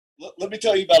let me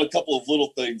tell you about a couple of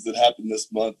little things that happened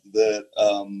this month that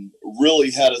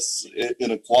really had us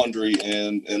in a quandary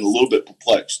and a little bit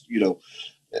perplexed.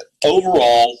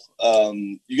 Overall,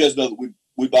 you guys know that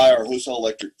we buy our wholesale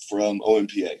electric from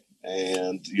OMPA.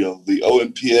 And, the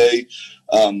OMPA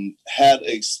had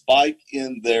a spike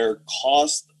in their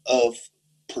cost of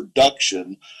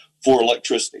production for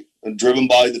electricity, driven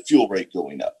by the fuel rate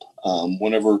going up.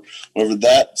 Whenever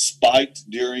that spiked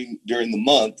during the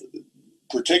month,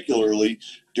 particularly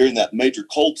during that major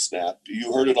cold snap,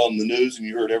 you heard it on the news and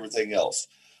you heard everything else.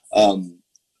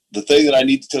 The thing that I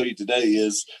need to tell you today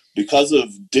is because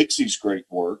of Dixie's great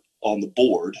work on the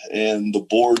board and the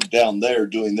board down there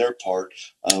doing their part,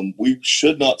 we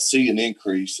should not see an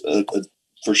increase,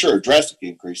 for sure, a drastic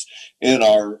increase in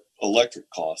our electric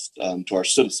cost to our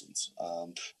citizens.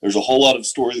 There's a whole lot of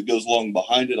story that goes along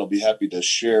behind it. I'll be happy to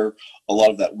share a lot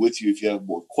of that with you if you have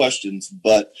more questions,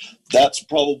 but that's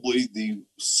probably the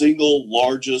single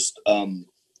largest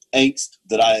angst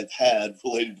that I have had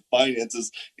related to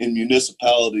finances in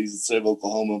municipalities in the state of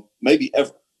Oklahoma, maybe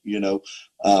ever.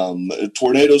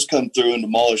 Tornadoes come through and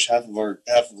demolish half of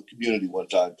the community one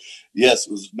time. Yes,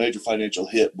 it was a major financial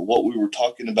hit, but what we were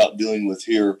talking about dealing with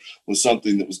here was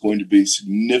something that was going to be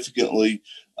significantly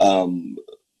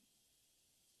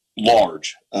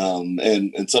large,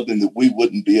 and something that we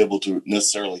wouldn't be able to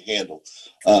necessarily handle.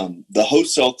 The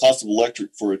wholesale cost of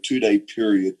electric for a 2-day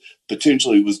period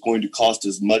potentially was going to cost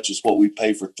as much as what we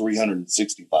pay for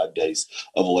 365 days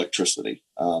of electricity.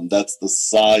 That's the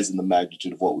size and the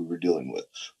magnitude of what we were dealing with.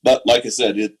 But like I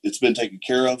said, it's been taken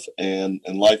care of, and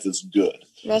life is good.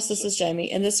 Russ, this is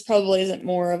Jamie, and this probably isn't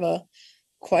more of a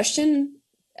question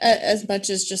as much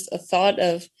as just a thought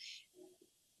of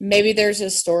maybe there's a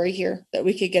story here that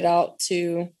we could get out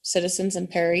to citizens in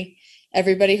Perry.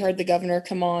 Everybody heard the governor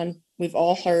come on. We've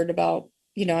all heard about,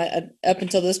 up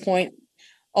until this point,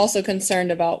 also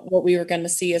concerned about what we were going to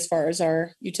see as far as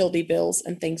our utility bills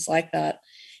and things like that.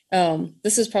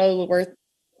 This is probably worth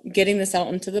getting this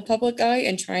out into the public eye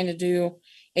and trying to do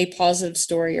a positive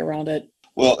story around it.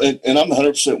 Well, and I'm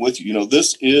 100% with you.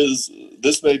 This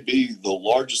may be the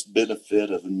largest benefit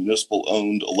of a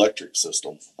municipal-owned electric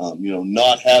system.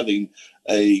 Not having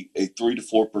a 3 to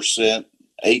 4%,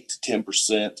 8 to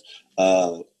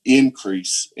 10%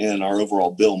 increase in our overall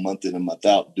bill month in and month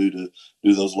out due to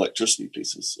those electricity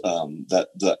pieces,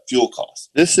 that fuel cost.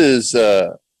 This is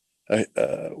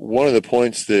one of the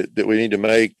points that we need to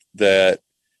make, that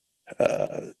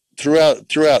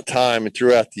throughout time and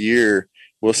throughout the year,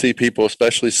 we'll see people,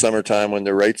 especially summertime when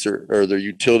their rates or their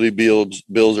utility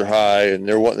bills are high, and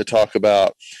they're wanting to talk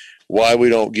about why we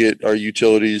don't get our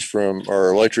utilities from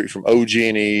our electric from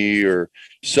OG&E or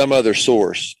some other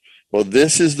source. Well,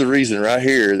 this is the reason right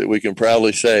here that we can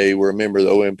proudly say we're a member of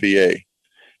the OMPA,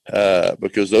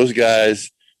 because those guys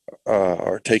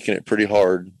are taking it pretty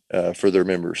hard for their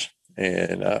members.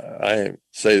 And I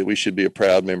say that we should be a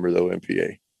proud member of the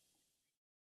OMPA.